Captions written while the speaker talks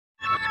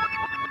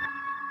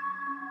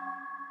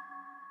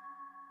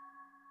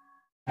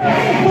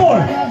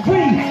4, 3,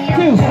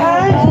 2,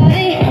 and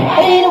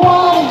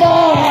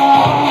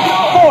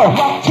 4,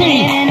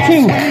 3,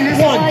 2,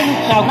 1.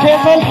 Now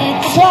careful,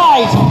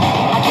 slide,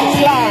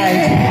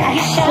 slide,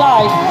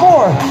 slide.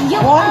 4,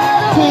 1,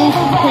 2,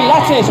 3.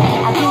 That's it.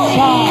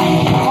 Slide.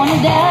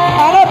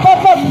 And up,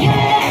 up, up.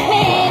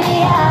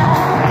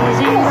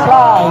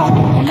 Slide.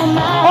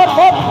 Up,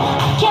 up.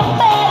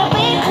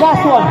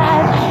 Last one.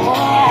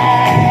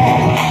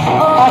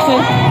 That's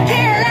it.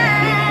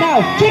 Now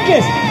kick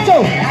it. So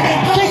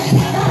kick,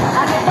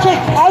 kick,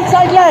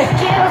 outside leg.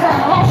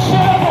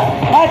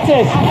 That's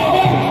it.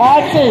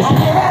 That's it.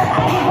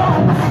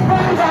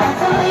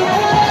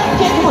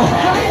 Kick, come on.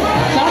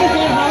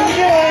 Jonathan, how you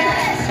doing?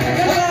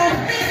 Come on.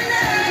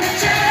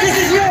 This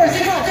is yours.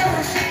 Come on.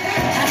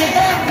 Kick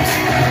it.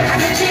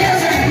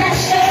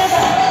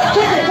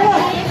 Come on.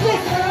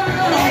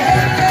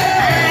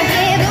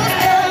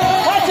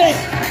 That's it.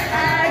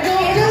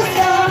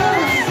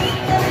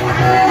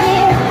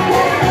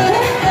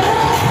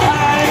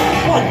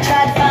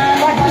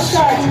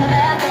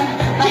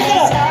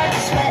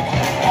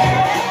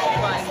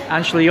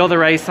 Angela, you're the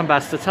race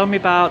ambassador. Tell me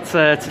about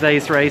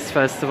today's race,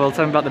 first of all.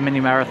 Tell me about the mini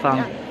marathon.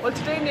 Yeah. Well,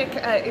 today, Nick,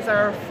 is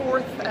our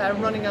 4th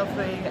running of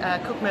the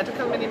Cook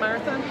Medical mini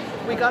marathon.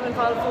 We got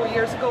involved 4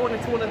 years ago, and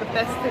it's one of the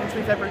best things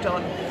we've ever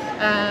done.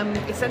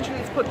 Essentially,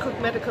 it's put Cook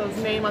Medical's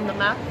name on the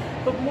map,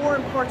 but more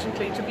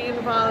importantly, to be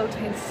involved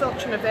in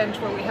such an event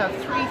where we have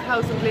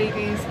 3,000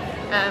 ladies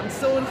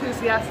so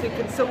enthusiastic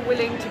and so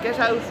willing to get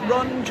out,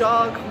 run,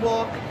 jog,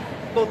 walk,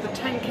 both the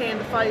 10K and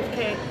the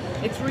 5K.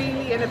 It's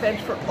really an event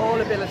for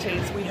all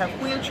abilities. We have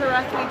wheelchair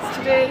athletes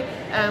today,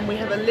 we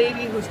have a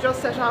lady who's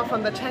just set off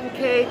on the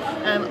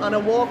 10K on a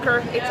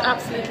walker. It's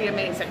absolutely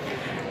amazing.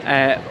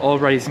 All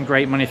raising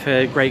great money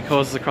for great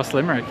causes across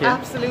Limerick. Yeah?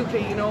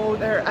 Absolutely, you know,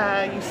 there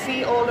you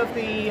see all of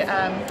the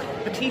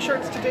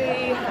t-shirts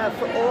today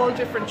for all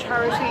different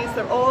charities.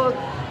 They're all,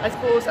 I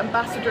suppose,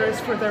 ambassadors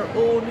for their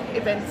own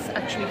events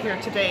actually here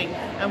today,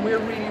 and we're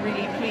really,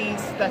 really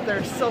pleased that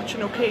there's such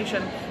an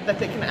occasion that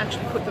they can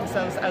actually put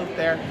themselves out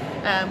there.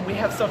 We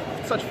have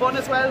such fun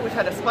as well. We've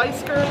had a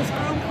Spice Girls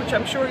group, which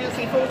I'm sure you'll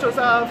see photos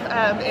of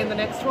in the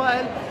next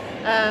while,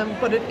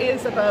 but it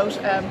is about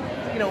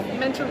you know,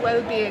 mental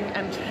well-being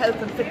and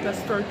health and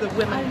fitness for the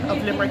women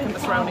of Limerick and the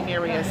surrounding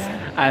areas.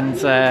 And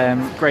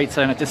great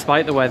turnout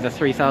despite the weather,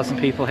 3,000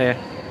 people here.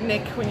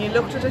 Nick, when you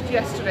looked at it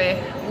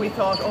yesterday, we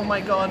thought, oh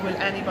my God, will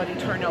anybody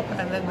turn up?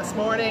 And then this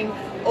morning,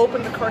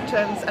 open the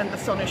curtains and the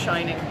sun is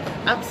shining.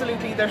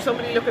 Absolutely, there's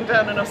somebody looking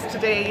down on us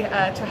today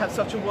to have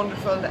such a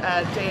wonderful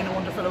day and a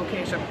wonderful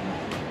occasion.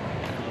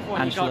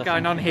 What you've got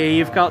going on here,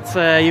 you've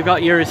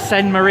got your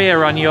Sen Maria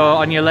on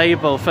your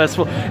label. First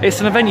of all, it's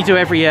an event you do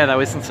every year, though,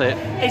 isn't it?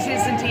 It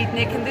is indeed,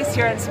 Nick. And this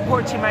year, I'm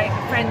supporting my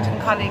friend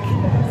and colleague,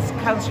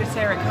 Councillor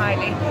Sarah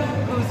Kiley,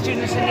 who's doing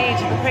it in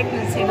aid of the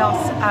Pregnancy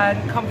Loss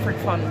and Comfort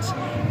Fund.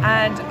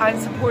 And I'm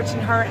supporting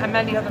her and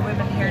many other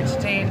women here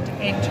today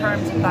in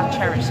terms of that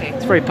charity.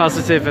 It's a very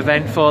positive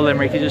event for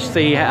Limerick. You just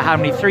see how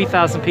many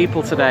 3,000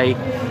 people today.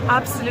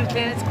 Absolutely,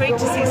 and it's great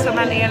to see so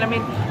many. And I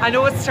mean, I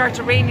know it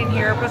started raining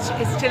here, but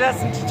it still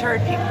hasn't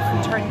deterred people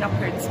from turning up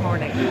here this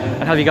morning.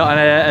 And have you got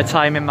a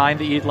time in mind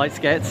that you'd like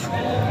to get?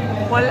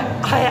 Well,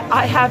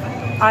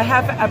 I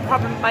have a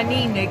problem with my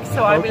knee, Nick,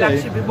 so I will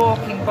actually be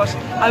walking, but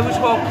I would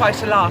walk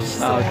quite a lot,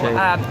 so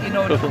you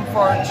know, looking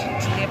forward to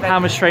the event. How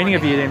much training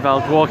have you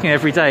involved? Walking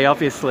every day,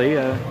 obviously.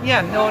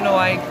 Yeah, no,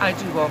 I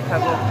do walk. I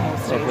walk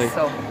most days,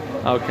 so.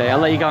 Okay, I'll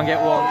let you go and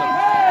get warmed up.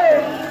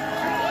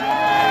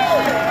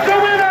 The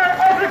winner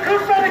of the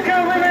Cook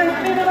Medical Women's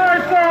Mini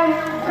Marathon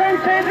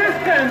 10K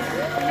distance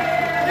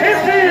is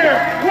here.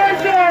 Well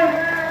done.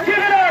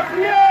 Give it up.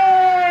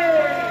 Yay!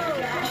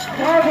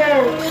 Bravo.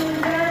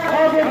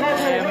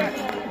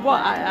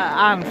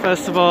 Anne,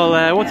 first of all,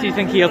 what do you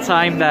think of your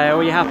time there?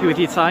 Are you happy with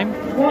your time?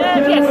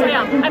 Yes, I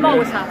am. I'm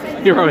always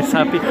happy. You're always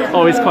happy,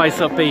 always quite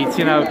upbeat,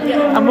 you know.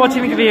 Yeah. And what do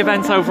you think of the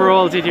event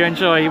overall? Did you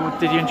enjoy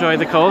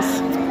the course?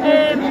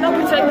 Not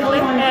particularly.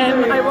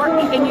 I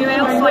work in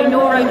UL, so I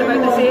know around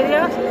about this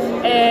area.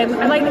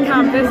 I like the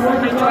campus.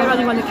 I enjoy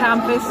running on the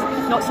campus,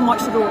 not so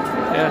much the road.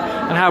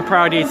 Yeah. And how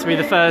proud are you to be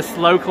the first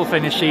local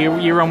finisher?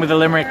 You run with the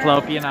Limerick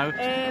club, you know.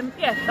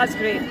 Yeah, that's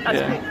great. That's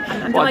great.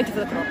 I'm delighted for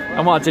the club.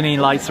 And what did he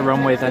like to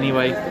run with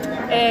anyway?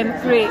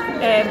 Great.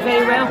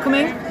 Very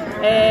welcoming.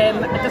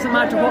 It doesn't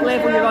matter what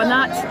level you're on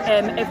at,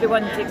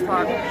 everyone takes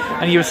part.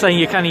 And you were saying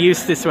you're kind of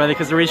used to this weather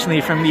because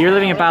originally you're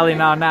living in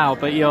Ballina now,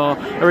 but you're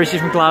originally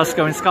from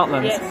Glasgow in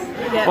Scotland. Yes.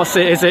 Yeah.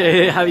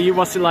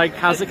 What's it like?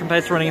 How's it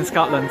compared to running in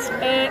Scotland?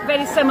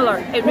 Very similar.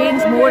 It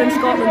rains more in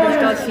Scotland than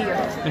it does here.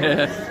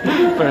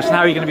 Yeah. First, how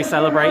are you going to be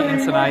celebrating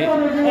tonight? I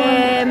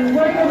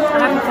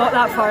haven't thought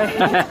that far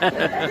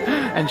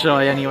ahead.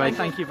 Enjoy anyway.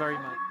 Thank you very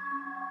much.